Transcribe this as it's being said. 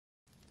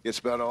Guess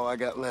about all I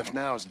got left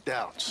now is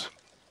doubts.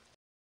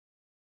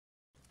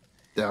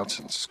 Doubts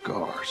and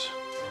scars.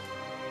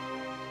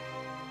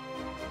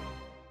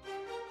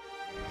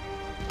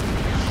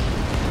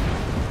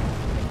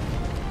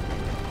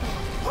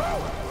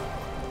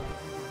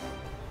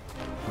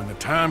 When the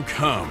time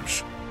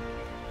comes,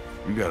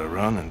 you gotta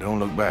run and don't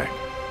look back.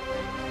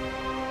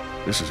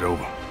 This is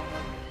over.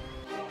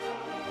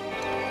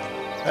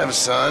 I have a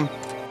son.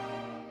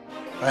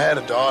 I had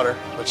a daughter,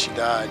 but she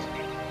died.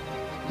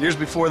 Years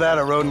before that,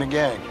 I rode in a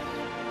gang.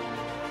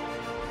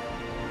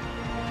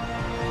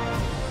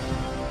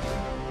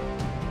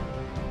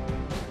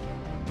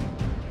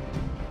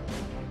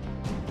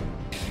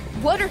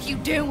 What are you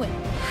doing?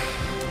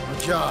 My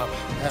job,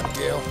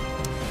 Abigail.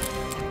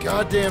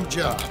 Goddamn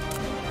job.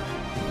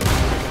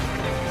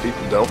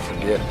 People don't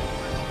forget.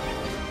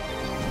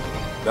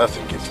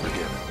 Nothing gets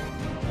forgiven.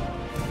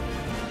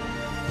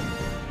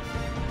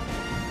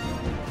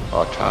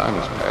 Our time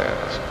has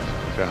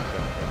passed,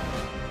 John.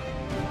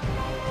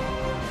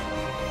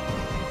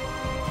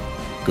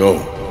 Go.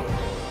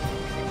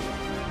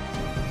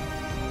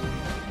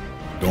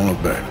 Don't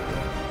look back.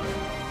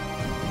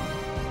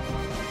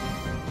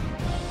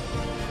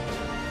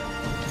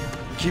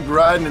 Keep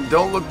riding and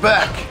don't look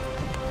back.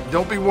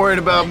 Don't be worried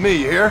about me,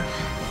 you hear?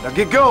 Now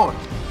get going.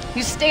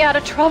 You stay out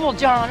of trouble,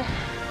 John.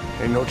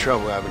 Ain't no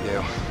trouble,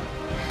 Abigail.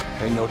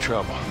 Ain't no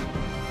trouble.